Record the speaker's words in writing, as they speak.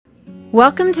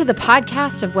Welcome to the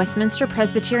podcast of Westminster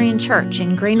Presbyterian Church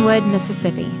in Greenwood,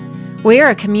 Mississippi. We are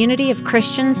a community of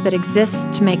Christians that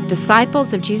exists to make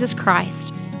disciples of Jesus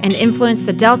Christ and influence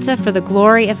the Delta for the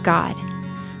glory of God.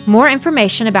 More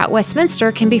information about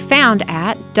Westminster can be found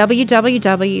at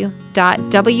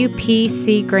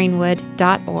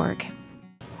www.wpcgreenwood.org.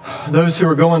 Those who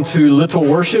are going to Little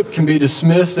Worship can be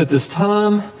dismissed at this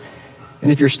time.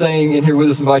 And if you're staying in here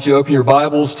with us, I invite you to open your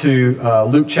Bibles to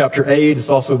Luke chapter 8. It's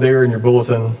also there in your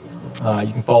bulletin.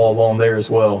 You can follow along there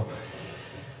as well.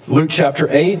 Luke chapter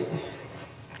 8. Go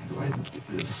ahead and get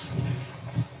this.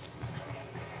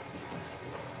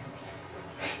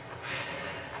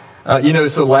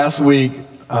 So last week,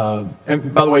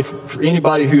 and by the way, for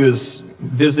anybody who is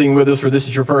visiting with us or this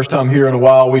is your first time here in a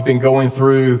while, we've been going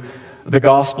through the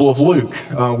Gospel of Luke,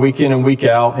 week in and week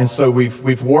out. And so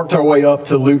we've worked our way up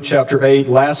to Luke chapter 8.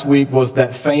 Last week was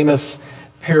that famous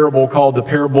parable called the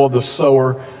parable of the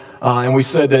sower. And we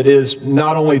said that is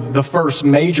not only the first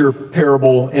major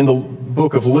parable in the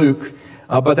book of Luke,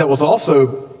 but that was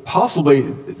also possibly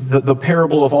the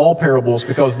parable of all parables,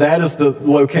 because that is the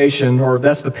location, or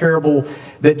that's the parable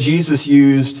that Jesus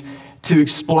used to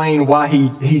explain why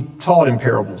he taught in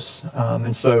parables.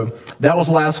 And so that was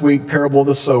last week, parable of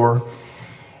the sower.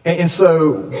 And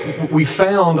so we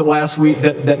found last week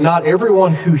that not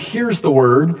everyone who hears the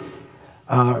word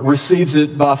receives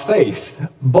it by faith.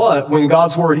 But when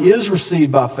God's word is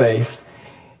received by faith,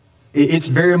 it's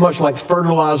very much like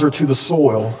fertilizer to the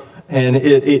soil and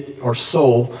or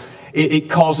soul. It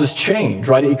causes change,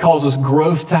 right? It causes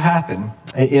growth to happen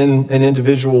in an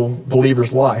individual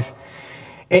believer's life.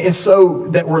 And so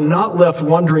that we're not left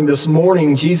wondering this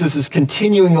morning, Jesus is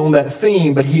continuing on that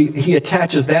theme, but he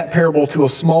attaches that parable to a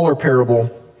smaller parable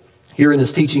here in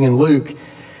his teaching in Luke.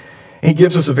 He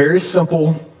gives us a very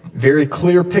simple, very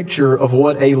clear picture of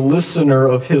what a listener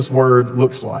of his word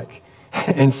looks like.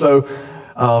 And so,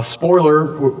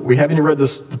 spoiler, we haven't even read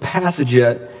the passage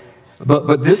yet,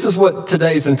 but this is what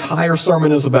today's entire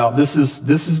sermon is about. This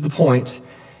is the point.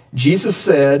 Jesus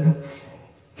said,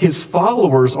 his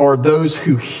followers are those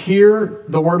who hear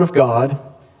the word of God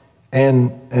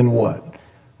and what?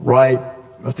 Write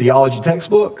a theology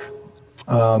textbook?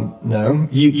 No.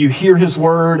 You hear his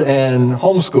word and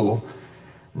homeschool?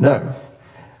 No.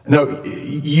 No.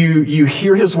 You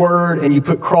hear his word and you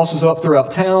put crosses up throughout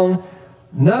town?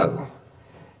 No.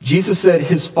 Jesus said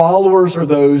his followers are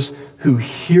those who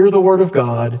hear the word of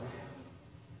God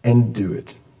and do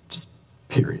it. Just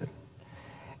period.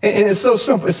 And it's so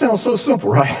simple. It sounds so simple,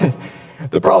 right?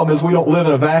 The problem is we don't live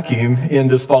in a vacuum in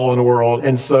this fallen world.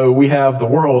 And so we have the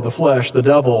world, the flesh, the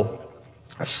devil.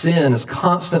 Sin is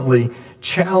constantly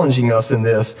challenging us in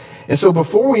this. And so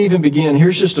before we even begin,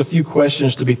 here's just a few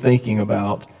questions to be thinking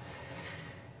about.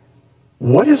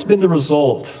 What has been the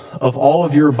result of all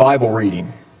of your Bible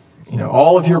reading?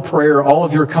 All of your prayer, all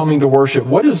of your coming to worship.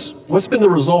 What's been the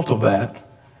result of that?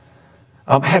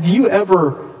 Have you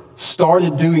ever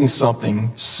started doing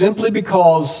something simply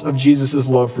because of Jesus'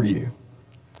 love for you?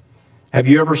 Have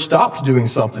you ever stopped doing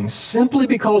something simply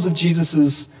because of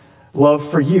Jesus' love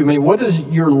for you? I mean, what does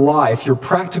your life, your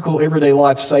practical everyday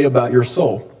life, say about your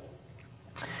soul?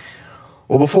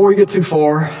 Well, before we get too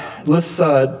far, let's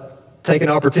take an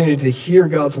opportunity to hear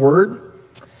God's word,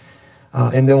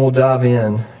 and then we'll dive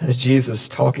in as Jesus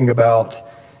talking about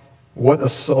what a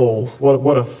soul,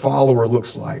 what a follower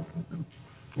looks like.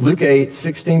 Luke 8,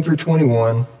 16 through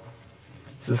 21,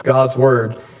 this is God's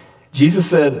word. Jesus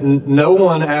said, no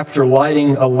one after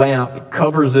lighting a lamp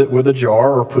covers it with a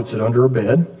jar or puts it under a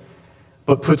bed,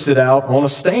 but puts it out on a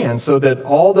stand so that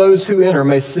all those who enter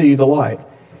may see the light.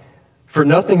 For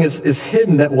nothing is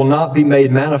hidden that will not be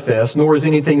made manifest, nor is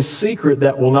anything secret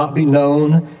that will not be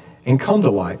known and come to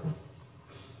light.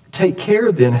 Take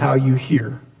care then how you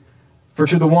hear. For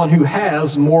to the one who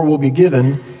has, more will be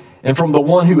given, and from the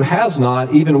one who has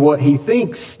not, even what he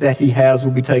thinks that he has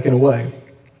will be taken away.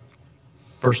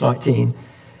 Verse 19,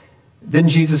 then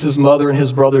Jesus' mother and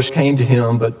his brothers came to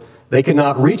him, but they could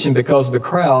not reach him because of the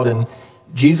crowd. And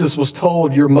Jesus was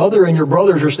told, your mother and your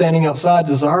brothers are standing outside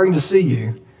desiring to see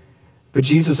you. But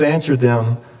Jesus answered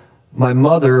them, my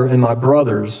mother and my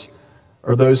brothers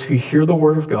are those who hear the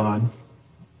word of God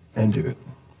and do it.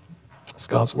 It's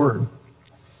God's word.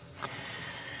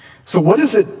 So what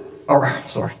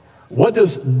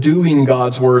does doing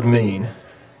God's word mean?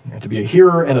 To be a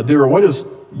hearer and a doer, what does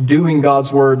doing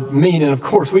God's word mean? And of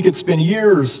course, we could spend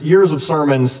years of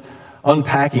sermons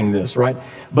unpacking this, right?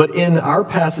 But in our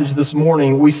passage this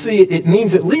morning, we see it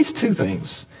means at least two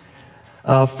things.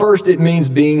 First, it means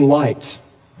being light.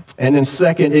 And then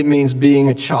second, it means being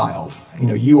a child.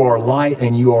 You are light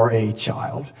and you are a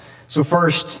child. So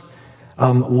first,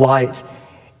 light.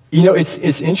 You know,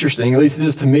 it's interesting, at least it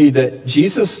is to me, that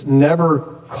Jesus never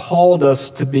called us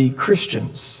to be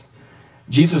Christians.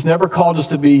 Jesus never called us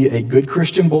to be a good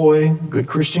Christian boy, good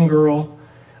Christian girl.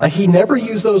 He never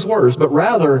used those words, but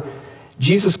rather,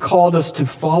 Jesus called us to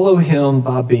follow him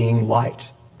by being light.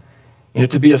 You know,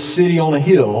 to be a city on a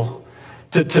hill,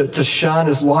 to shine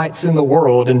as lights in the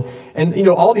world. And you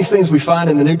know, all these things we find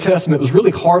in the New Testament was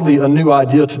really hardly a new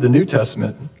idea to the New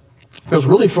Testament. Because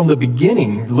really from the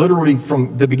beginning, literally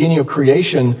from the beginning of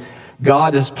creation,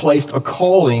 God has placed a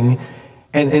calling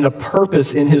and a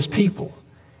purpose in his people,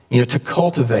 you know, to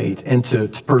cultivate and to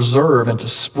preserve and to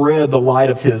spread the light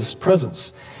of his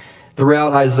presence.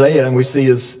 Throughout Isaiah, and we see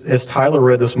as Tyler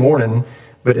read this morning,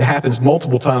 but it happens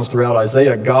multiple times throughout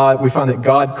Isaiah, we find that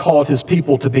God called his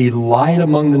people to be light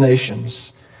among the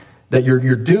nations, that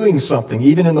you're doing something,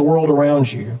 even in the world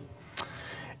around you.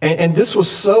 And this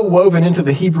was so woven into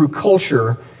the Hebrew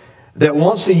culture that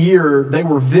once a year they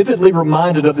were vividly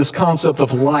reminded of this concept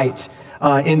of light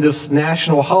in this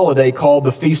national holiday called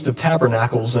the Feast of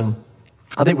Tabernacles. And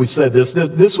I think we've said this.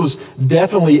 This was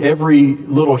definitely every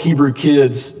little Hebrew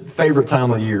kid's favorite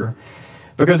time of the year,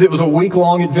 because it was a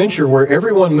week-long adventure where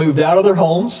everyone moved out of their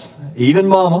homes, even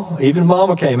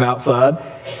mama came outside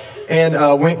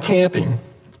and went camping.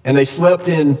 And they slept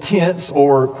in tents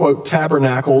or, quote,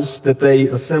 tabernacles that they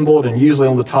assembled, and usually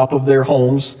on the top of their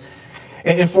homes.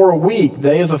 And for a week,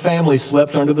 they as a family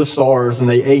slept under the stars, and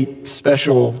they ate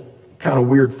special kind of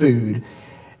weird food.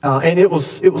 And it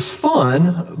was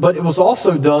fun, but it was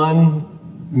also done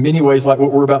many ways like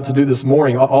what we're about to do this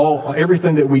morning.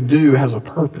 Everything that we do has a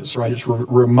purpose, right? It's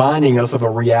reminding us of a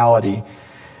reality.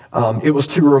 It was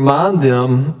to remind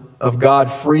them of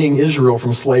God freeing Israel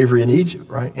from slavery in Egypt,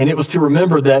 right? And it was to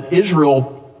remember that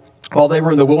Israel, while they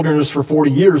were in the wilderness for 40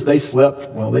 years, they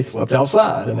slept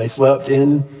outside, and they slept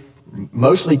in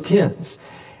mostly tents,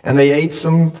 and they ate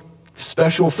some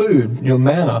special food, you know,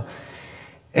 manna.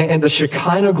 And the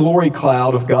Shekinah glory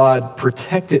cloud of God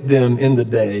protected them in the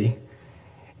day.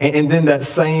 And then that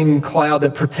same cloud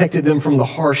that protected them from the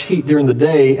harsh heat during the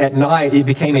day, at night it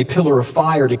became a pillar of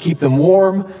fire to keep them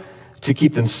warm, to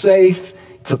keep them safe,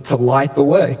 to light the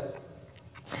way.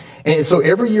 And so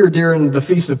every year during the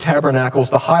Feast of Tabernacles,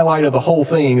 the highlight of the whole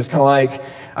thing is kind of like,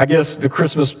 I guess, the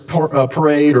Christmas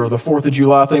parade or the 4th of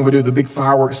July thing. We do the big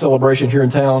fireworks celebration here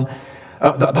in town.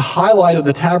 The highlight of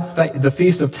the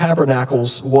Feast of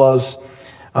Tabernacles was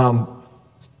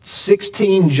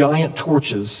 16 giant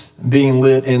torches being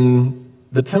lit in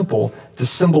the temple to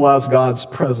symbolize God's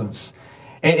presence.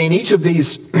 And in each of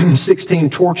these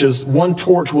 16 torches, one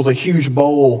torch was a huge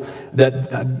bowl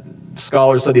that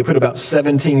scholars said they put about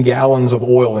 17 gallons of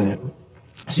oil in it.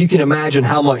 So you can imagine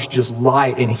how much just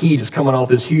light and heat is coming off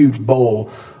this huge bowl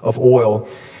of oil.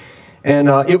 And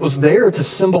it was there to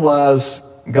symbolize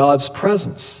God's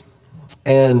presence.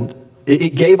 And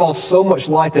it gave off so much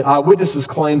light that eyewitnesses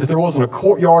claimed that there wasn't a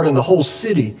courtyard in the whole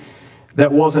city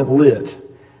that wasn't lit.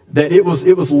 That it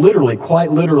was literally,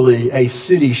 quite literally, a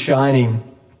city shining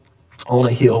on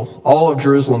a hill. All of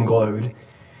Jerusalem glowed.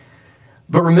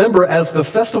 But remember, as the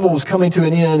festival was coming to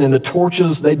an end and the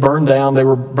torches, they burned down, they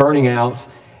were burning out,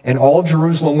 and all of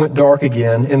Jerusalem went dark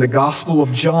again, in the Gospel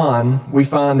of John, we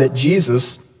find that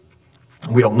Jesus,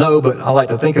 we don't know, but I like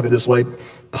to think of it this way,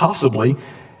 possibly,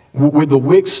 with the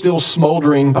wick still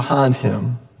smoldering behind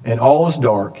him and all is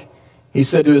dark, he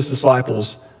said to his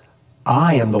disciples,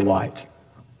 I am the light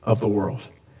of the world.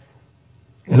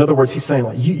 In other words, he's saying,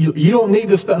 like, you don't need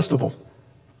this festival.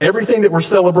 Everything that we're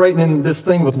celebrating in this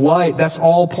thing with light, that's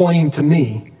all pointing to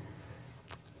me.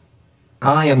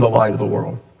 I am the light of the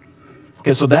world.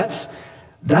 Okay, so that's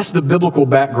the biblical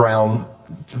background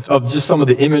of just some of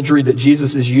the imagery that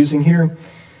Jesus is using here.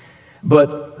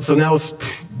 But so now let's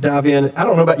dive in. I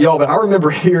don't know about y'all, but I remember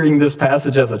hearing this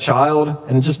passage as a child,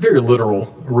 and just very literal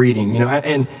reading, you know.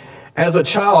 And as a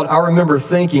child, I remember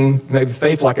thinking, maybe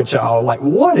faith like a child, like,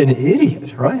 what an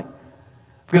idiot, right?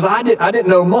 Because I didn't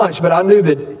know much, but I knew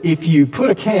that if you put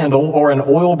a candle or an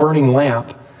oil-burning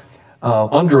lamp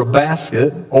under a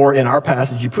basket, or in our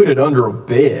passage, you put it under a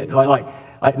bed,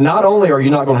 like not only are you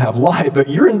not going to have light, but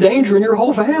you're endangering your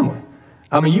whole family.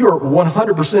 I mean, you are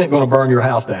 100% going to burn your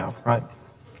house down, right?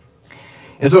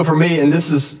 And so for me, and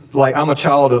this is like, I'm a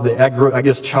child of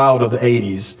child of the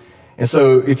 80s. And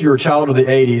so if you're a child of the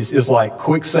 80s, it's like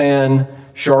quicksand,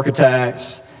 shark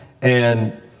attacks,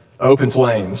 and open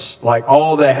flames. Like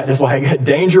all that is like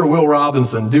danger, Will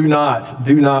Robinson, do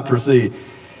not proceed.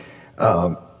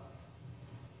 And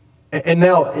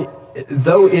now,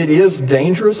 though it is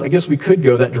dangerous, I guess we could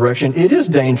go that direction. It is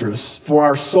dangerous for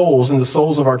our souls and the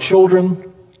souls of our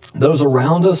children, those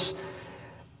around us,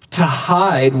 to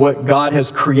hide what God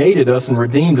has created us and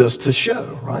redeemed us to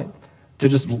show, right? To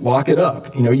just lock it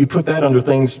up. You put that under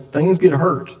things get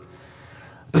hurt.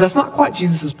 But that's not quite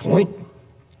Jesus' point.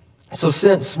 So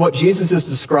since what Jesus is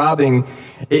describing,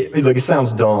 it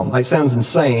sounds dumb, it sounds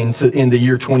insane in the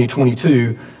year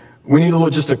 2022, we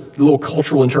need just a little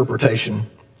cultural interpretation.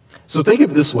 So think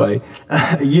of it this way.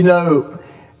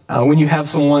 When you have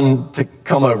someone to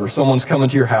come over, someone's coming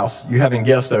to your house, you're having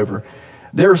guests over,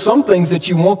 there are some things that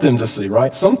you want them to see,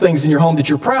 right? Some things in your home that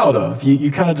you're proud of.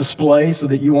 You kind of display so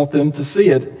that you want them to see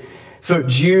it. So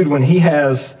Jude, when he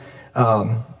has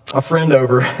a friend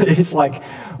over, it's like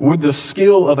with the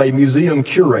skill of a museum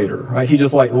curator, right? He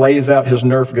just lays out his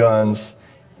Nerf guns,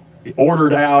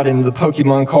 ordered out in the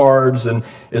Pokemon cards, and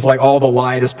it's like all the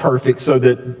light is perfect so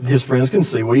that his friends can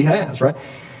see what he has, right?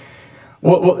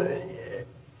 Well,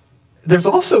 there's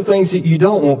also things that you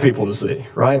don't want people to see,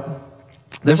 right?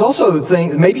 There's also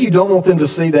things, maybe you don't want them to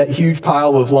see that huge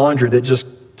pile of laundry that just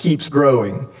keeps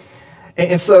growing.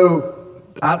 And so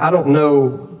I don't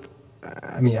know,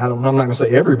 I'm not going to say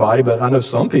everybody, but I know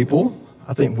some people,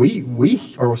 I think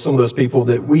we are some of those people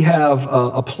that we have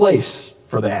a place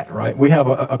for that, right? We have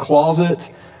a closet,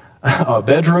 a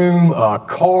bedroom, a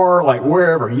car,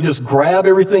 wherever. You just grab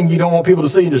everything you don't want people to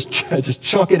see, just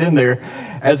chunk it in there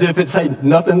as if it's, hey,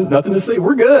 nothing to see.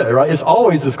 We're good, right? It's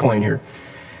always this clean here.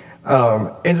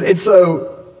 And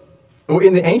so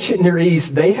in the ancient Near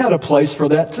East, they had a place for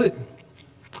that too.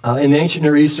 In the ancient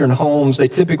Near Eastern homes, they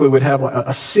typically would have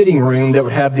a sitting room that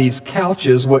would have these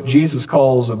couches, what Jesus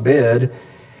calls a bed.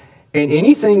 And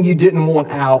anything you didn't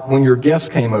want out when your guests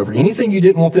came over, anything you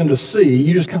didn't want them to see,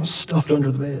 you just kind of stuffed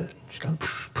under the bed. Just kind of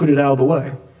put it out of the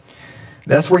way.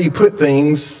 That's where you put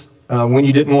things when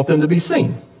you didn't want them to be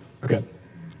seen. Okay.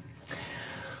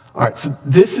 All right, so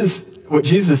this is what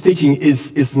Jesus is teaching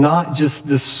is not just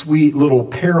this sweet little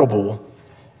parable.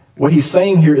 What he's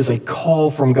saying here is a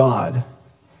call from God.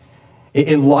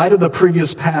 In light of the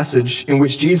previous passage in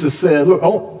which Jesus said, look,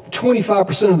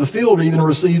 25% of the field even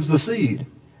receives the seed.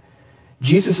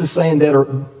 Jesus is saying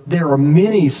that there are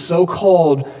many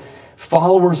so-called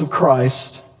followers of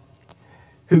Christ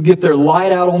who get their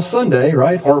light out on Sunday,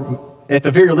 right? Or at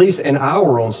the very least, an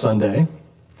hour on Sunday.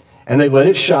 And they let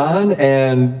it shine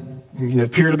and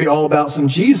appear to be all about some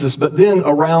Jesus. But then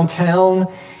around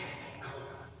town,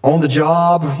 on the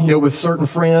job, with certain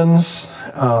friends,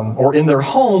 or in their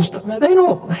homes, they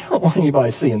don't want anybody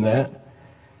seeing that.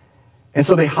 And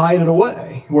so they hide it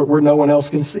away where no one else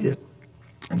can see it.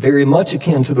 Very much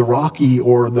akin to the rocky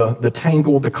or the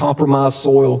tangled, the compromised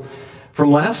soil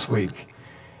from last week.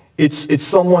 It's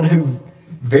someone who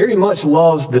very much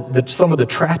loves some of the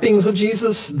trappings of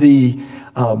Jesus, the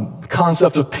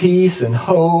concept of peace and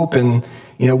hope, and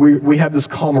we have this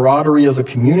camaraderie as a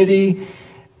community.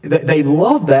 They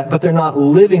love that, but they're not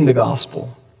living the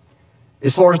gospel.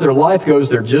 As far as their life goes,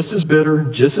 they're just as bitter,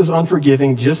 just as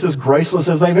unforgiving, just as graceless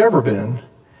as they've ever been.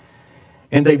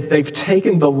 And they've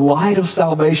taken the light of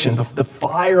salvation, the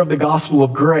fire of the gospel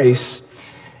of grace,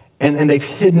 and they've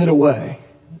hidden it away.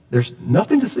 There's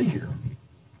nothing to see here.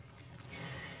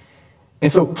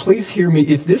 And so please hear me.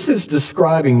 If this is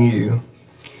describing you,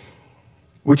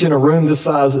 which in a room this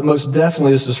size, it most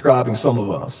definitely is describing some of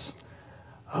us.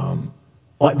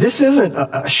 This isn't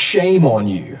a shame on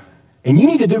you, and you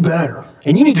need to do better,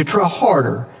 and you need to try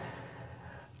harder.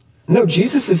 No,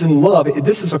 Jesus is in love.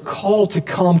 This is a call to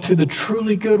come to the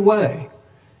truly good way.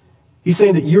 He's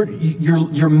saying that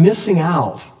you're missing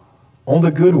out on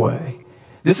the good way.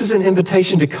 This is an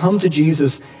invitation to come to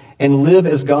Jesus and live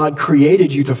as God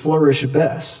created you to flourish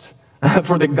best,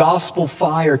 for the gospel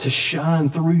fire to shine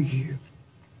through you.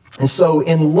 And so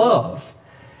in love,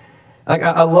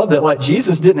 I love that.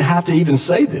 Jesus didn't have to even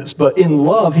say this, but in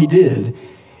love, he did.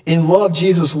 In love,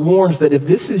 Jesus warns that if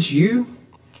this is you,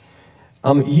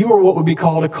 you are what would be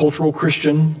called a cultural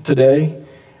Christian today.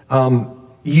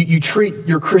 You treat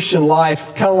your Christian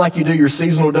life kind of like you do your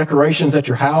seasonal decorations at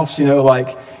your house.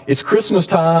 It's Christmas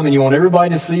time and you want everybody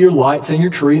to see your lights and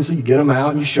your tree, and so you get them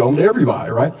out and you show them to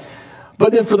everybody, right?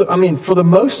 But then for the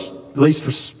most, at least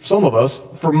for some of us,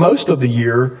 for most of the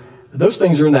year, those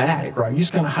things are in the attic, right? You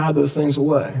just kind of hide those things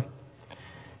away.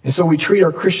 And so we treat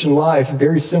our Christian life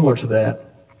very similar to that.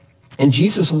 And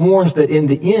Jesus warns that in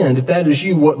the end, if that is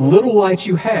you, what little light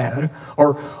you had,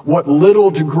 or what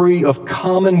little degree of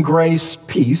common grace,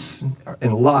 peace,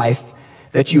 and life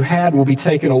that you had will be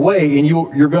taken away, and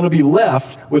you're going to be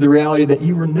left with the reality that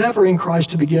you were never in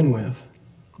Christ to begin with.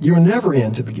 You were never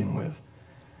in to begin with.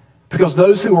 Because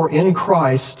those who are in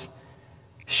Christ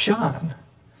shine.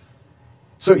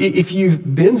 So if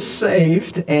you've been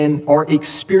saved and are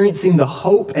experiencing the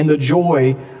hope and the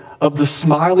joy of the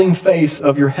smiling face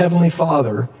of your Heavenly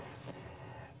Father,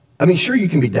 I mean, sure, you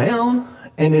can be down,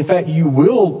 and in fact, you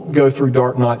will go through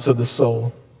dark nights of the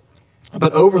soul.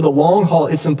 But over the long haul,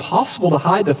 it's impossible to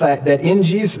hide the fact that in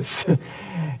Jesus,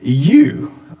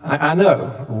 you, I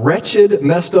know, wretched,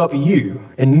 messed up you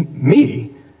and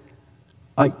me,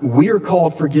 like, we are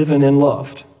called forgiven and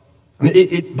loved. I mean,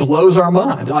 it blows our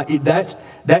mind.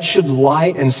 That should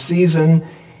light and season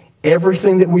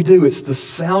everything that we do. It's the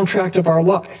soundtrack of our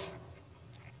life.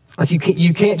 Like,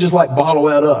 you can't just like bottle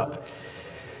that up.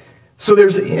 So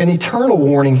there's an eternal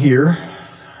warning here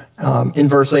in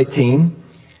verse 18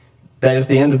 that at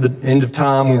the end of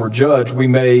time when we're judged, we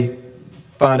may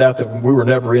find out that we were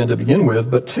never in to begin with.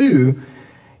 But two,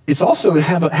 it's also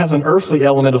has an earthly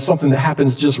element of something that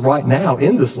happens just right now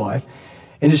in this life.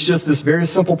 And it's just this very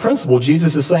simple principle.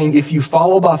 Jesus is saying, if you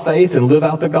follow by faith and live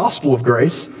out the gospel of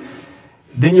grace,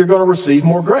 then you're going to receive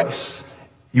more grace.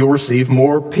 You'll receive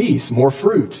more peace, more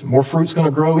fruit. More fruit's going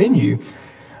to grow in you.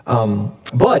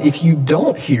 But if you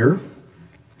don't hear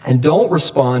and don't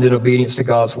respond in obedience to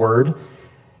God's word,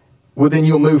 well, then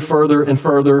you'll move further and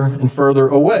further and further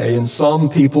away. And some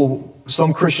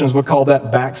Christians would call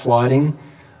that backsliding.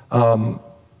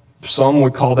 Some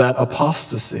would call that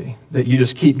apostasy, that you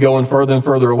just keep going further and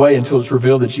further away until it's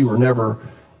revealed that you were never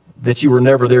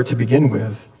there to begin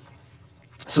with.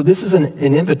 So this is an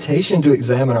invitation to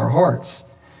examine our hearts.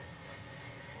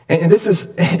 And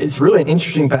it's really an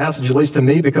interesting passage, at least to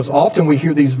me, because often we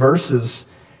hear these verses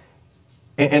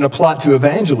and apply it to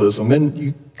evangelism. And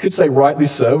you could say rightly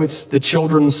so. It's the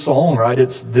children's song, right?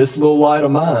 It's this little light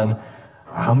of mine,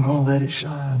 I'm going to let it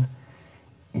shine.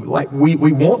 Like we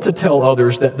want to tell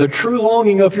others that the true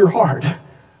longing of your heart,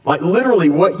 like literally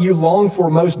what you long for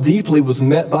most deeply, was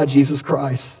met by Jesus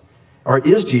Christ, or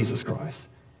is Jesus Christ.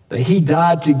 That he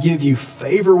died to give you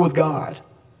favor with God.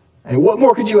 And what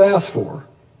more could you ask for?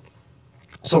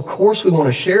 So of course we want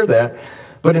to share that.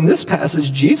 But in this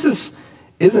passage, Jesus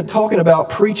isn't talking about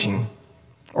preaching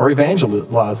or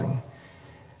evangelizing.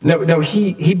 No,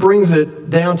 he brings it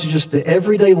down to just the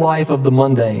everyday life of the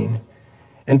mundane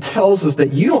and tells us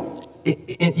that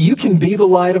you can be the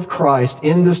light of Christ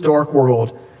in this dark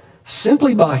world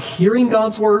simply by hearing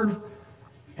God's word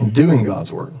and doing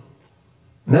God's word.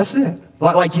 And that's it.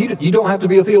 Like you don't have to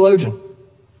be a theologian.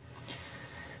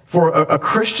 For a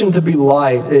Christian to be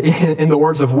light, in the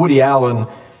words of Woody Allen,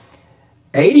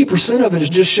 80% of it is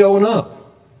just showing up.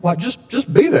 Like,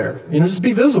 just be there. Just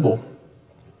be visible.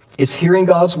 It's hearing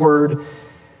God's word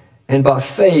and by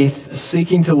faith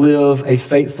seeking to live a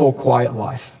faithful, quiet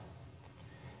life.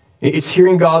 It's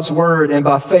hearing God's word and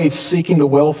by faith seeking the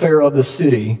welfare of the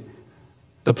city,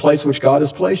 the place which God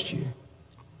has placed you.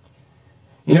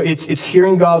 It's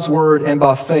hearing God's word and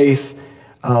by faith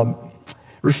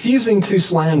refusing to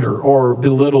slander or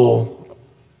belittle,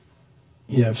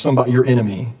 somebody, your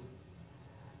enemy.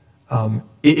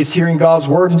 It's hearing God's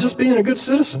word and just being a good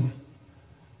citizen.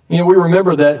 We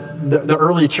remember that the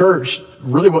early church,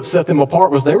 really what set them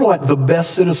apart was they were like the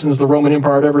best citizens the Roman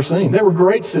Empire had ever seen. They were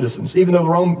great citizens, even though the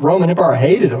Roman Empire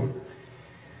hated them.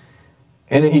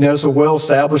 And, it's a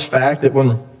well-established fact that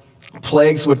when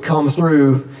plagues would come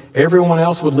through, everyone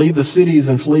else would leave the cities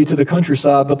and flee to the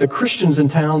countryside, but the Christians in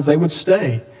towns, they would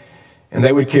stay. And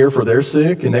they would care for their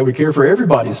sick, and they would care for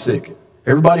everybody's sick.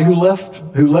 Everybody who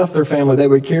left their family, they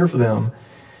would care for them.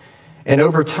 And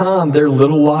over time, their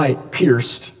little light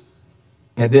pierced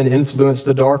and then influenced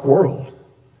the dark world.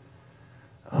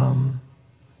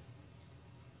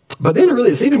 But then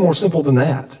really, it's even more simple than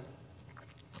that.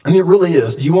 It really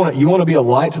is. Do you want to be a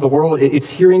light to the world? It's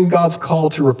hearing God's call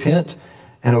to repent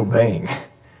and obeying.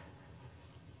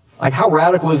 Like, how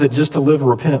radical is it just to live a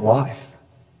repentant life?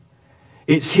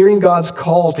 It's hearing God's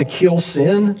call to kill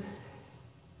sin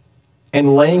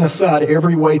and laying aside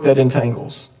every weight that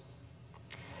entangles.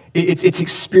 It's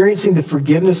experiencing the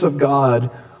forgiveness of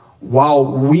God while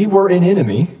we were an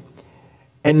enemy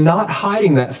and not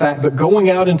hiding that fact, but going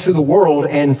out into the world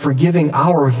and forgiving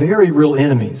our very real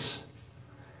enemies.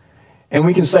 And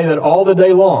we can say that all the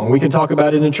day long. We can talk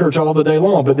about it in church all the day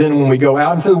long. But then when we go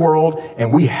out into the world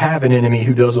and we have an enemy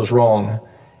who does us wrong,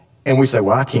 and we say,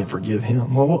 well, I can't forgive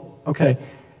him. Well, okay.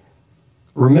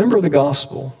 Remember the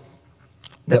gospel,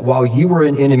 that while you were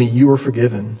an enemy, you were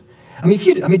forgiven.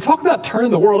 Talk about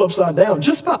turning the world upside down.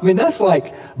 That's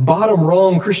like bottom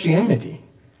rung Christianity.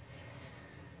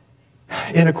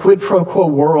 In a quid pro quo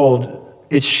world,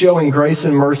 it's showing grace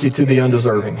and mercy to the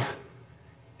undeserving.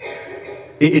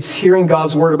 It's hearing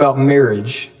God's word about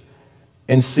marriage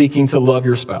and seeking to love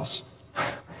your spouse.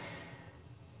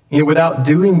 Without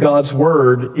doing God's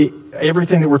word,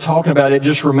 everything that we're talking about, it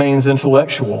just remains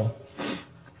intellectual.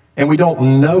 And we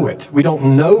don't know it. We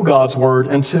don't know God's word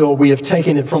until we have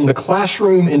taken it from the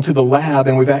classroom into the lab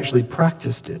and we've actually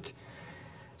practiced it.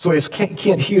 So as Kent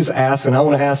Hughes asked, and I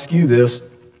want to ask you this,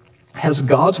 has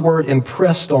God's word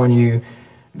impressed on you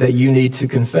that you need to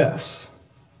confess?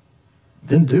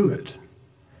 Then do it.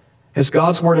 Has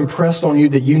God's word impressed on you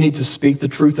that you need to speak the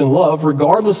truth in love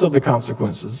regardless of the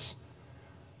consequences?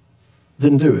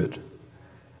 Then do it.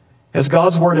 Has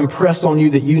God's word impressed on you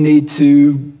that you need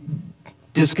to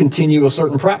discontinue a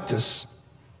certain practice?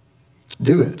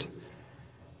 Do it.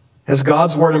 Has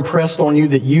God's word impressed on you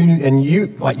that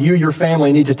your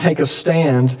family, need to take a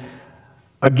stand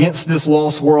against this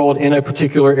lost world in a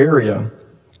particular area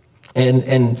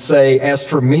and say, as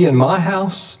for me and my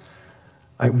house,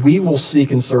 we will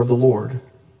seek and serve the Lord?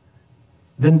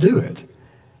 Then do it.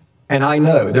 And I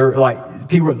know there are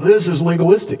people, this is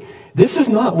legalistic. This is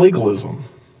not legalism.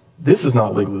 This is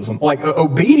not legalism.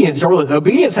 Obedience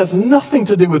has nothing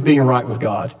to do with being right with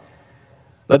God.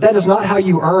 But that is not how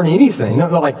you earn anything.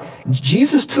 No,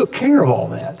 Jesus took care of all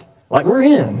that. We're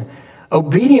in.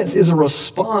 Obedience is a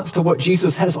response to what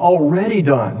Jesus has already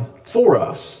done for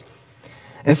us.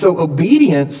 And so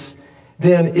obedience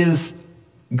then is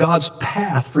God's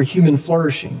path for human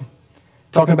flourishing.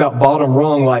 Talking about bottom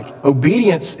rung,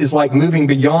 obedience is like moving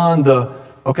beyond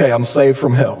I'm saved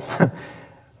from hell.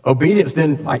 Obedience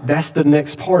then, that's the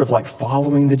next part of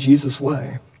following the Jesus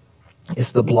way.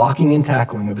 It's the blocking and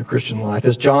tackling of the Christian life.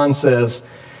 As John says,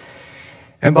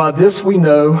 and by this we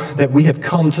know that we have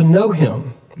come to know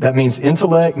him. That means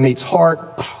intellect meets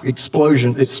heart, explodes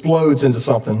into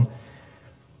something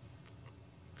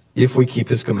if we keep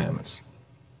his commandments.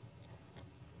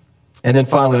 And then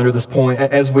finally, under this point,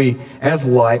 as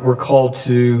light, we're called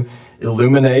to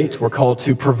illuminate, we're called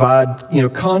to provide,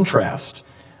 contrast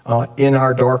in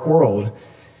our dark world.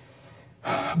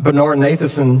 Bernard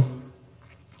Nathanson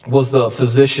was the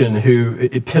physician who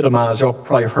epitomized, y'all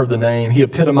probably heard the name, he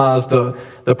epitomized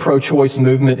the pro-choice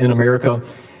movement in America.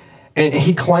 And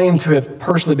he claimed to have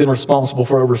personally been responsible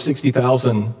for over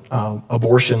 60,000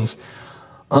 abortions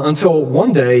until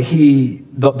one day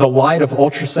the light of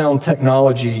ultrasound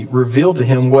technology revealed to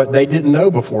him what they didn't know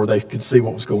before they could see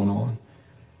what was going on.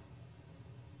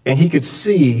 And he could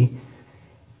see,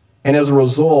 and as a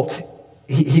result,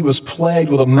 he was plagued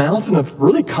with a mountain of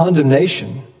really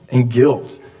condemnation and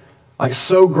guilt.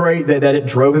 So great that it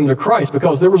drove him to Christ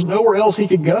because there was nowhere else he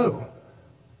could go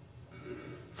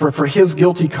for his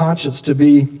guilty conscience to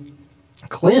be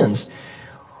cleansed.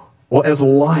 Well, as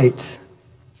light,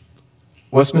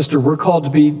 Westminster, we're called to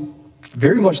be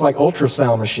very much like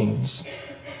ultrasound machines.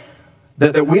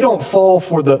 That we don't fall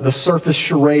for the surface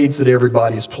charades that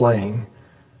everybody's playing.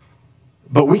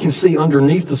 But we can see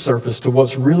underneath the surface to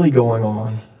what's really going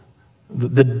on.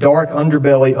 The dark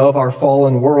underbelly of our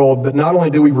fallen world. But not only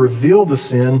do we reveal the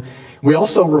sin, we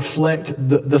also reflect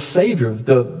the Savior,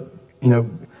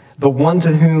 the one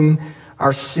to whom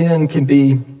our sin can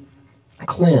be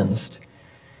cleansed.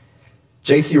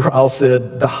 J.C. Ryle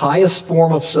said, the highest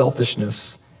form of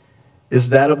selfishness is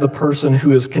that of the person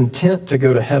who is content to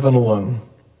go to heaven alone.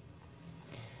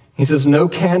 He says, no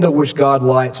candle which God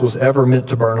lights was ever meant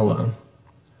to burn alone.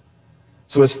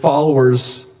 So as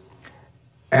followers,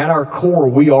 at our core,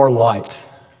 we are light.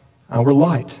 We're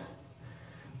light.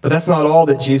 But that's not all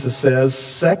that Jesus says.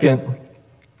 Second,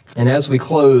 and as we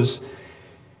close,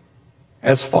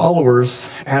 as followers,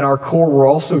 at our core, we're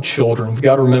also children. We've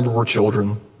got to remember we're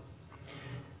children.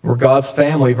 We're God's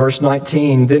family. Verse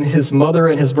 19, then his mother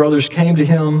and his brothers came to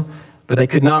him, but they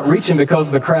could not reach him because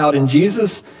of the crowd. And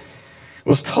Jesus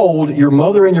was told, your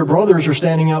mother and your brothers are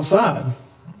standing outside,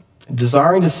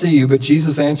 desiring to see you. But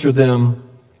Jesus answered them,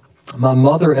 my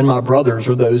mother and my brothers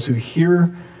are those who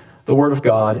hear the word of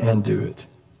God and do it.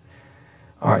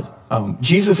 All right.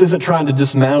 Jesus isn't trying to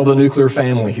dismantle the nuclear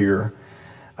family here.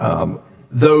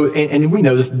 Though, and we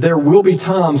know this, there will be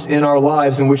times in our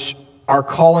lives in which our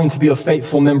calling to be a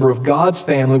faithful member of God's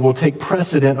family will take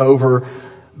precedent over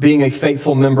being a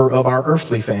faithful member of our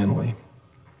earthly family.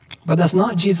 But that's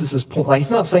not Jesus' point.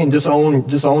 He's not saying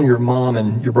disown your mom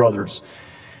and your brothers.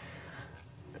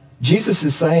 Jesus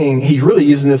is saying, he's really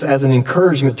using this as an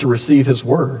encouragement to receive his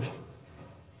word.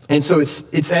 And so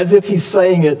it's as if he's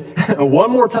saying it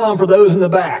one more time for those in the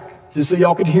back, just so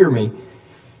y'all could hear me.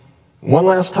 One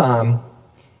last time,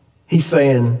 he's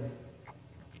saying,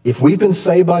 if we've been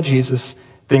saved by Jesus,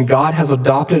 then God has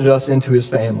adopted us into his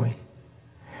family.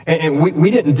 And we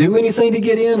didn't do anything to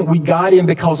get in. We got in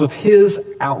because of his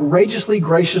outrageously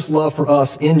gracious love for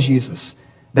us in Jesus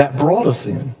that brought us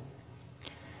in.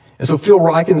 And so Phil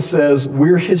Ryken says,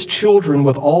 we're his children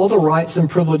with all the rights and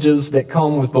privileges that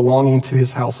come with belonging to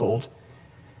his household.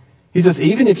 He says,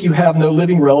 even if you have no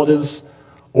living relatives,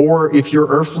 or if your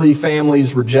earthly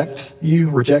families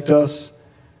reject us,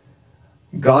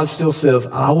 God still says,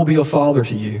 I will be a father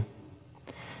to you,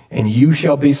 and you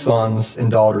shall be sons and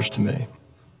daughters to me.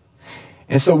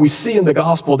 And so we see in the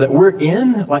gospel that we're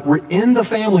in the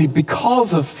family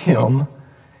because of him,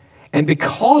 and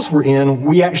because we're in,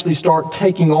 we actually start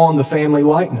taking on the family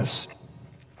likeness.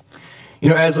 You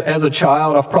know, as a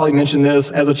child, I've probably mentioned this,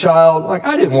 as a child,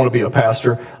 I didn't want to be a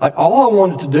pastor. All I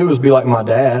wanted to do was be like my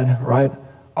dad, right?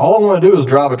 All I want to do is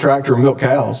drive a tractor and milk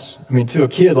cows. I mean, to a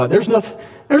kid, there's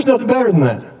nothing better than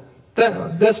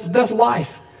that. That's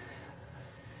life.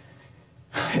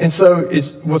 And so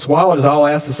what's wild is I'll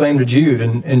ask the same to Jude,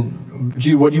 and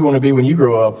Jude, what do you want to be when you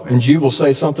grow up? And Jude will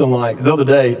say something like, the other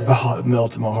day, it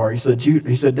melted my heart. He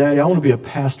said, Daddy, I want to be a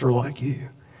pastor like you.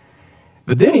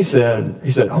 But then he said,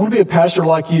 I want to be a pastor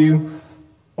like you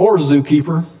or a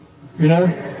zookeeper,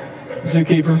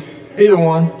 zookeeper, either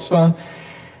one, it's fine.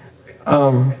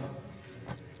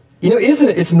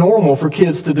 It's normal for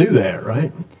kids to do that,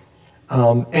 right?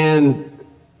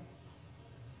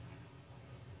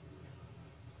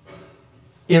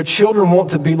 Children want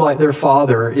to be like their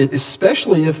father,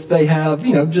 especially if they have,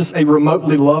 just a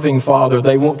remotely loving father.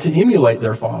 They want to emulate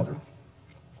their father.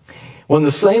 Well, in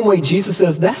the same way, Jesus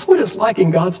says that's what it's like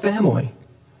in God's family.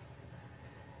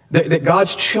 That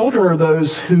God's children are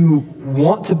those who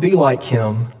want to be like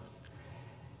him,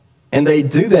 and they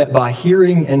do that by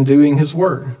hearing and doing his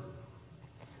word.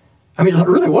 I mean,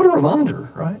 really, what a reminder,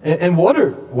 right? And what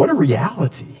a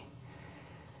reality.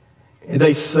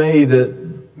 They say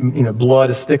that, blood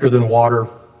is thicker than water,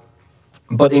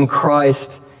 but in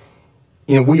Christ,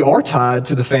 we are tied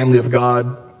to the family of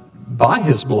God by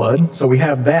his blood, so we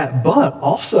have that, but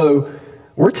also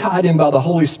we're tied in by the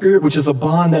Holy Spirit, which is a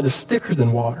bond that is thicker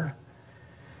than water,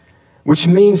 which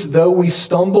means though we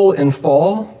stumble and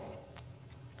fall,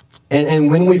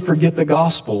 and when we forget the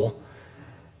gospel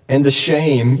and the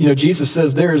shame, Jesus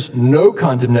says there's no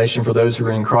condemnation for those who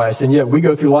are in Christ, and yet we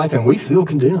go through life and we feel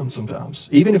condemned sometimes,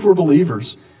 even if we're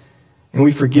believers, and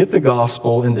we forget the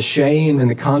gospel, and the shame and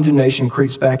the condemnation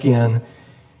creeps back in.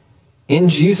 In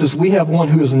Jesus, we have one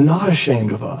who is not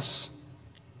ashamed of us.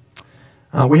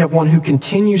 We have one who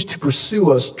continues to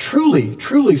pursue us, truly,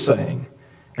 truly saying,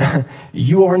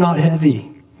 you are not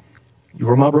heavy. You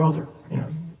are my brother.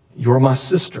 You are my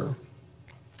sister.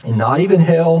 And not even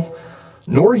hell,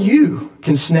 nor you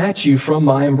can snatch you from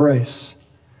my embrace.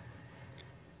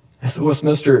 And so,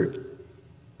 Westminster,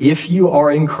 if you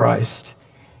are in Christ,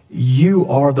 you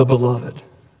are the beloved.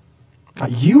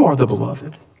 You are the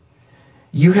beloved.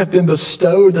 You have been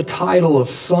bestowed the title of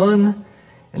son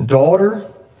and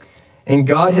daughter, and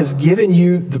God has given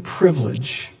you the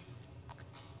privilege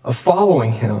of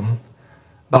following him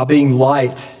by being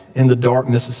light in the dark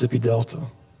Mississippi Delta.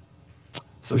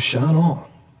 So shine on.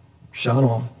 Shine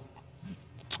on.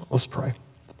 Let's pray.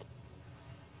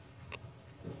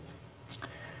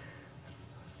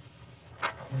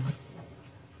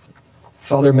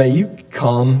 Father, may you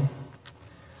come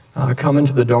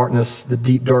into the darkness, the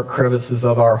deep, dark crevices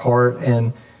of our heart,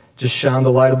 and just shine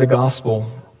the light of the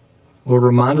gospel. Lord,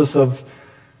 remind us of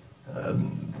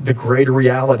the greater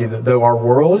reality that though our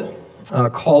world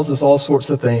calls us all sorts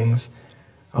of things,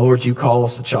 Lord, you call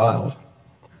us a child.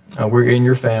 We're in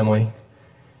your family.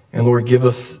 And Lord, give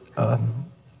us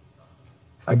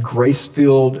a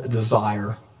grace-filled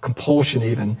desire, compulsion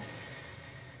even,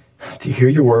 to hear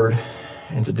your word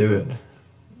and to do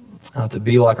it, to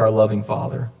be like our loving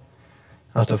Father.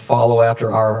 To follow after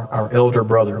our elder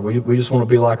brother. We just want to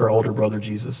be like our older brother,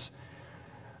 Jesus.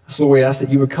 So we ask that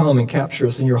you would come and capture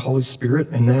us in your Holy Spirit.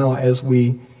 And now as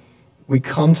we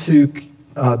come to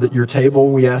your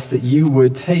table, we ask that you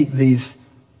would take these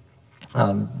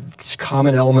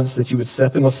common elements, that you would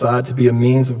set them aside to be a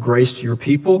means of grace to your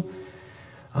people.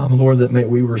 Lord, that may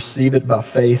we receive it by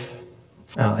faith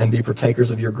and be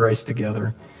partakers of your grace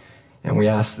together. And we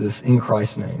ask this in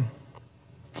Christ's name.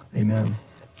 Amen.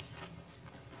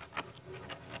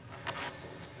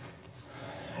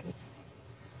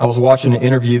 I was watching an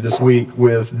interview this week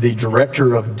with the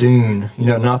director of Dune,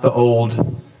 not the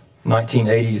old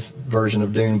 1980s version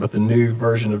of Dune, but the new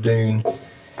version of Dune.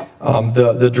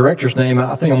 The director's name,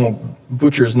 I think I'm going to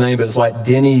butcher his name, but it's like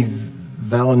Denis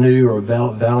Villeneuve or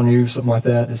Villeneuve, something like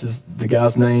that. This is the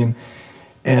guy's name.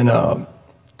 And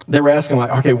they were asking,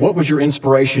 okay, what was your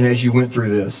inspiration as you went through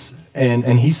this?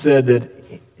 And he said that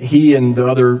he and the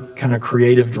other kind of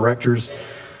creative directors,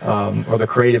 or the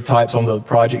creative types on the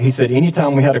project, he said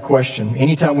anytime we had a question,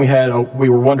 anytime we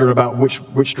were wondering about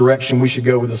which direction we should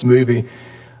go with this movie,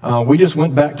 we just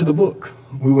went back to the book.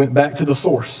 We went back to the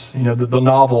source, the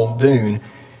novel Dune.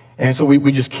 And so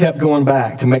we just kept going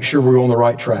back to make sure we were on the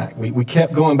right track. We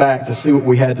kept going back to see what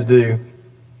we had to do.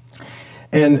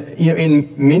 And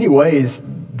in many ways,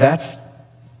 that's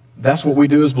what we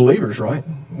do as believers, right?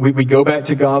 We go back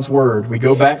to God's Word. We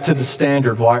go back to the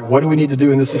standard. Like, what do we need to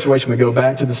do in this situation? We go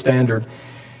back to the standard.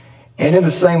 And in the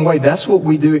same way, that's what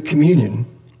we do at communion.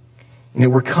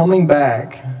 We're coming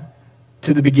back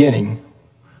to the beginning.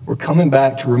 We're coming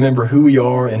back to remember who we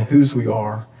are and whose we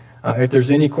are. If there's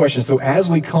any questions. So as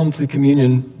we come to the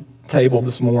communion table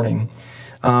this morning,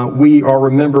 we are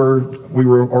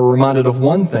reminded of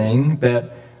one thing,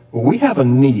 that we have a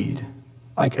need,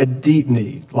 like a deep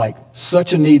need, like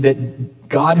such a need that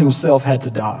God himself had to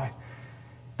die.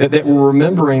 That we're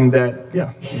remembering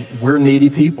that, we're needy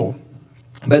people.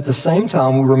 But at the same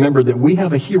time, we remember that we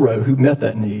have a hero who met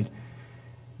that need.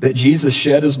 That Jesus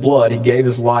shed his blood, he gave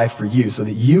his life for you so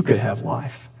that you could have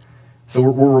life. So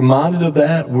we're reminded of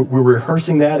that. We're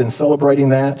rehearsing that and celebrating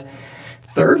that.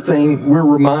 Third thing, we're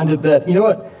reminded that,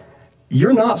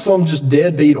 you're not some just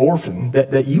deadbeat orphan,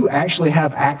 that you actually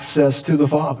have access to the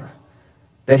Father.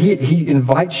 That he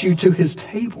invites you to his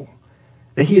table.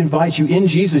 That he invites you in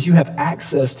Jesus, you have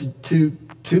access to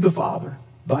the Father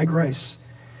by grace.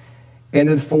 And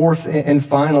then fourth and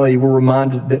finally, we're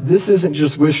reminded that this isn't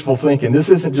just wishful thinking. This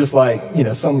isn't just like,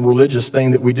 some religious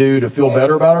thing that we do to feel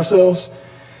better about ourselves.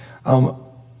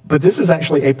 But this is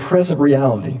actually a present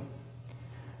reality.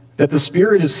 That the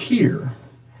Spirit is here.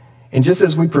 And just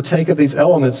as we partake of these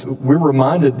elements, we're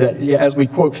reminded that as we,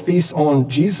 quote, feast on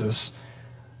Jesus,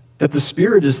 that the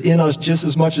Spirit is in us just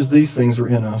as much as these things are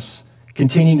in us,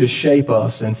 continuing to shape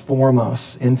us and form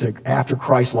us into after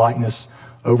Christ likeness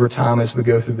over time as we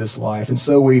go through this life. And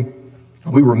so we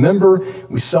remember,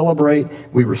 we celebrate,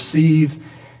 we receive,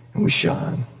 and we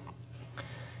shine.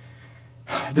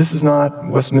 This is not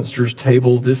Westminster's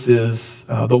table. This is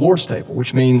the Lord's table,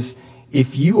 which means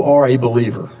if you are a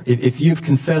believer, if you've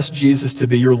confessed Jesus to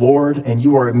be your Lord and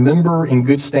you are a member in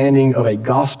good standing of a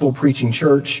gospel-preaching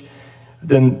church,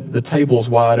 then the table is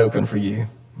wide open for you.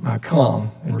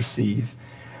 Come and receive.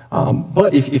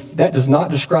 But if that does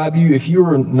not describe you, if you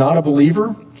are not a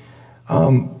believer,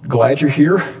 glad you're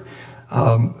here.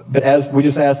 But as we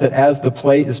just ask that as the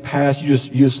plate is passed, you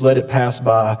just let it pass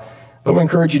by. But we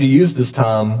encourage you to use this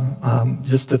time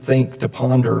just to think, to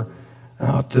ponder,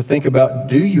 to think about,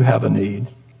 do you have a need?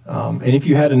 And if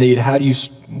you had a need,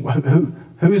 who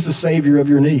is the Savior of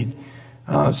your need?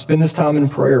 Spend this time in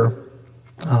prayer.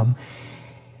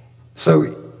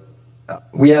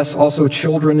 We ask also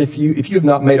children, if you have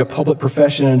not made a public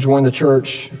profession and joined the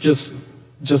church, just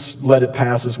let it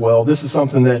pass as well. This is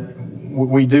something that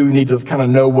we do need to kind of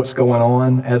know what's going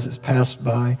on as it's passed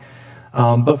by.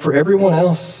 But for everyone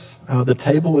else, the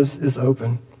table is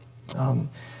open.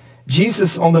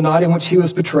 Jesus, on the night in which he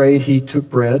was betrayed, he took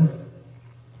bread,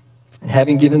 and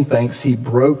having given thanks, he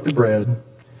broke the bread.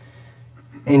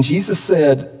 And Jesus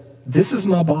said, "This is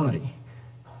my body,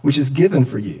 which is given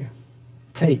for you.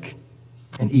 Take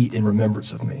and eat in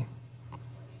remembrance of me."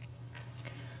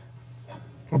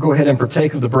 We'll go ahead and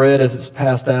partake of the bread as it's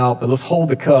passed out, but let's hold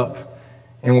the cup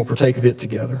and we'll partake of it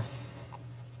together.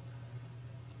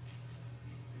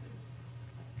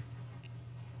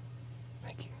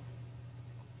 Thank you.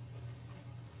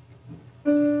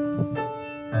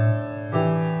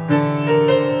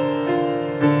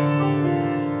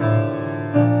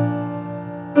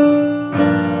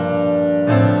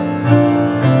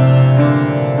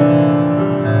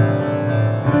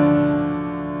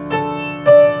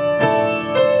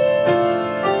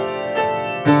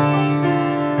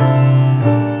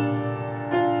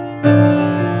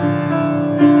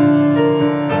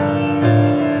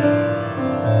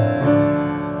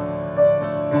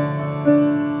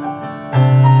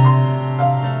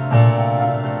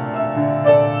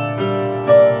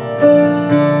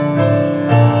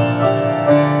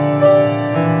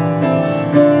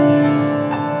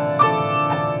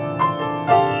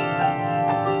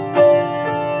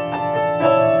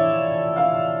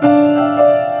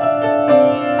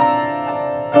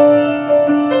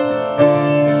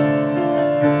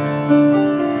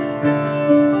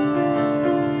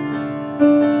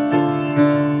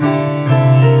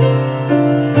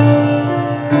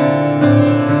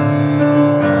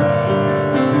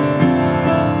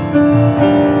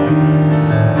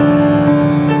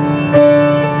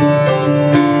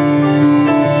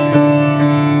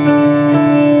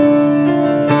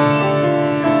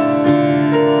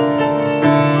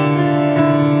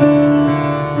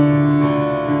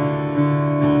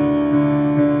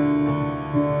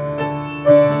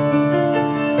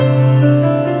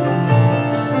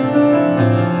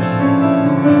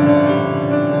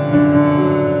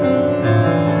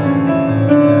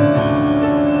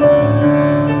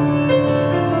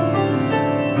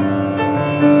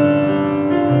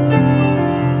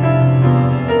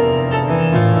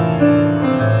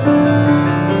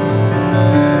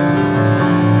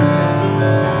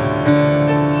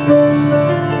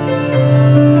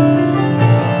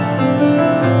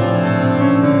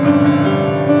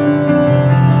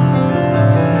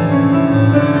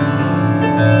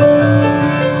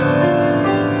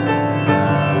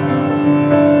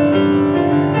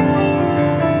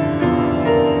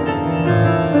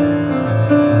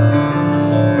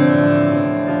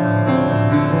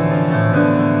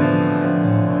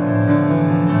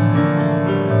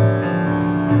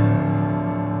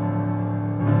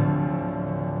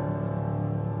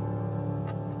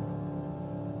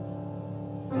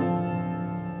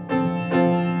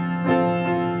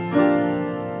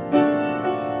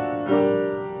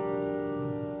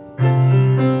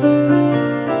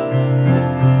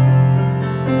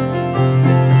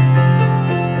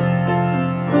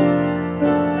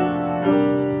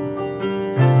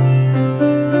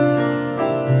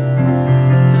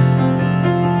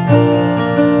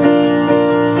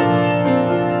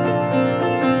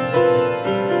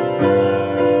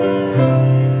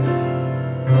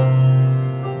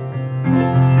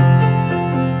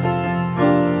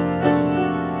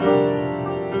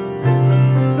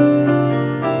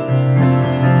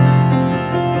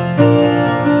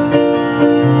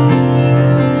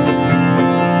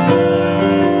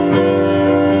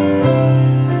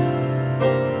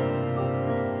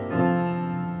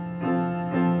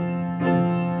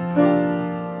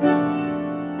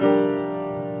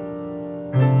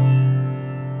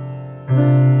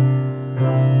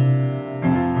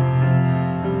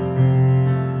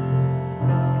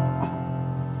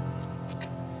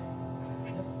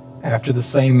 After the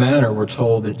same manner, we're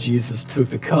told that Jesus took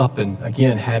the cup, and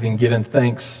again, having given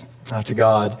thanks to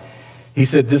God, he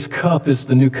said, "This cup is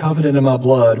the new covenant in my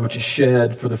blood, which is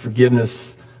shed for the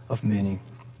forgiveness of many.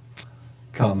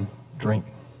 Come, drink."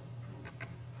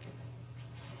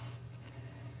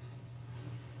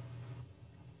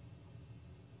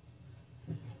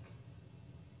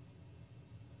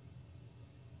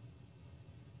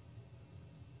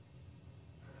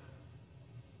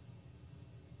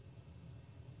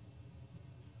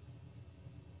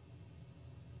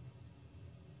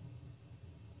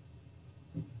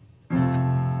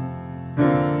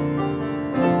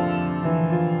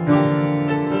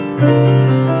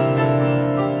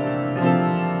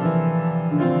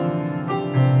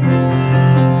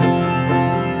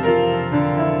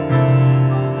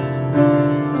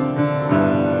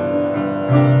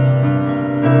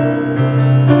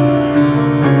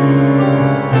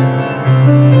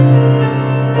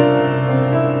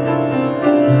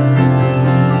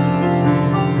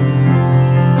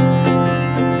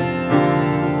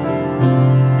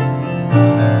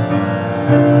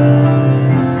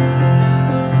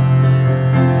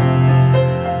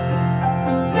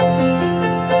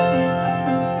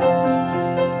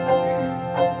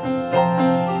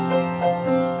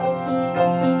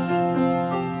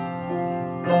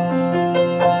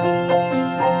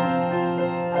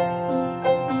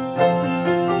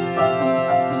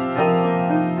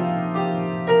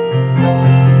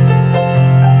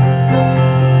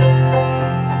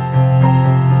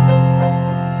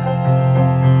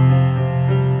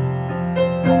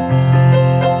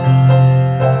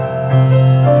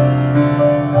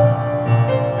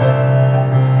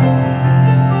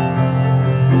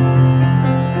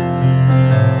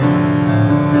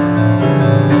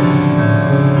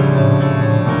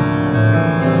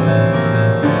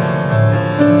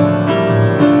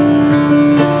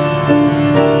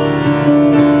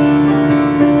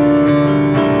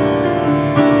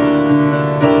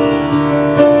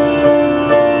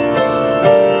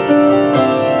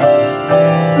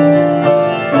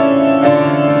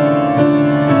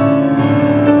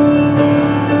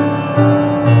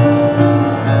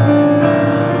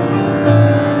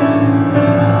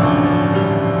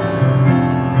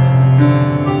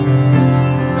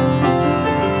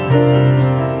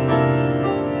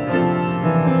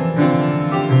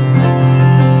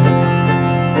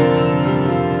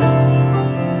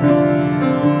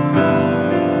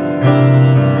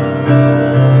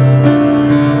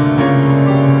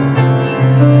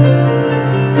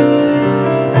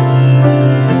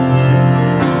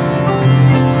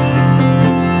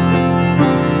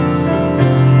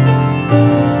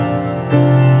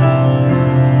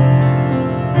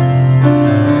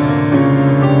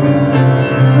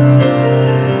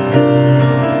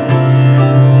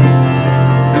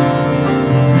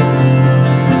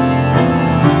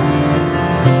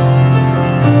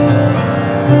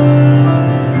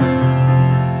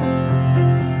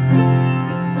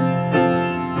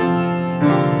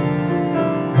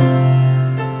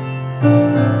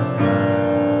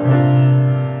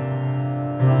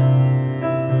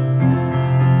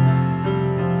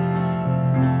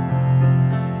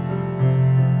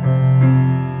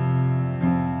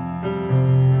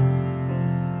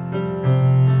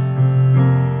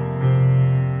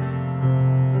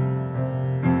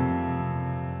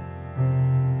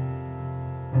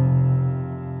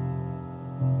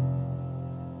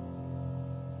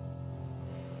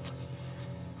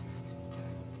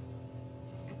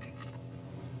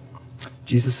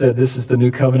 Jesus said, "This is the new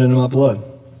covenant in my blood.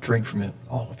 Drink from it,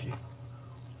 all of you."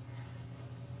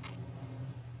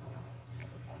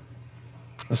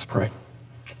 Let's pray.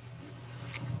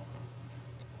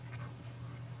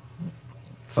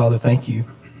 Father, thank you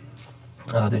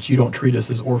that you don't treat us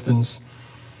as orphans.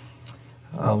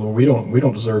 Lord, we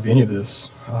don't deserve any of this.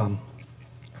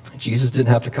 Jesus didn't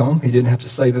have to come. He didn't have to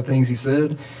say the things he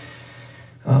said.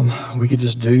 We could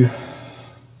just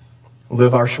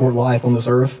live our short life on this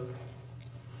earth.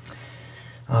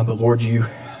 But Lord, you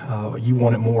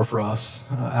wanted more for us.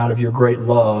 Out of your great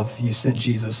love, you sent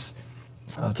Jesus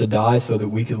to die so that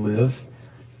we could live.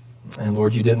 And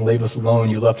Lord, you didn't leave us alone.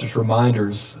 You left us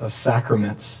reminders,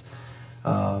 sacraments,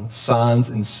 signs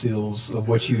and seals of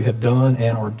what you have done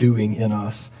and are doing in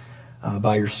us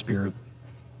by your Spirit.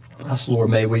 So Lord,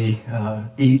 may we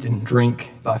eat and drink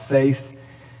by faith.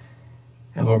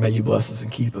 And Lord, may you bless us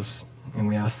and keep us. And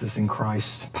we ask this in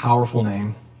Christ's powerful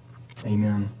name.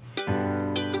 Amen.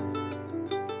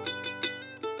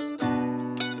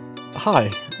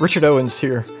 Hi, Richard Owens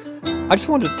here. I just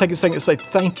wanted to take a second to say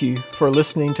thank you for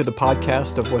listening to the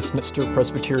podcast of Westminster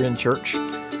Presbyterian Church.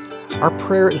 Our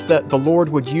prayer is that the Lord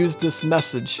would use this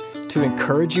message to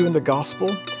encourage you in the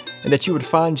gospel, and that you would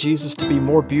find Jesus to be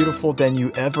more beautiful than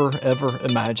you ever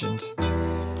imagined.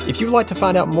 If you'd like to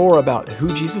find out more about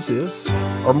who Jesus is,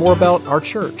 or more about our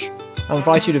church, I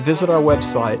invite you to visit our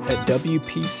website at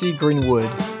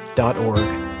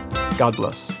wpcgreenwood.org. God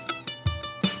bless.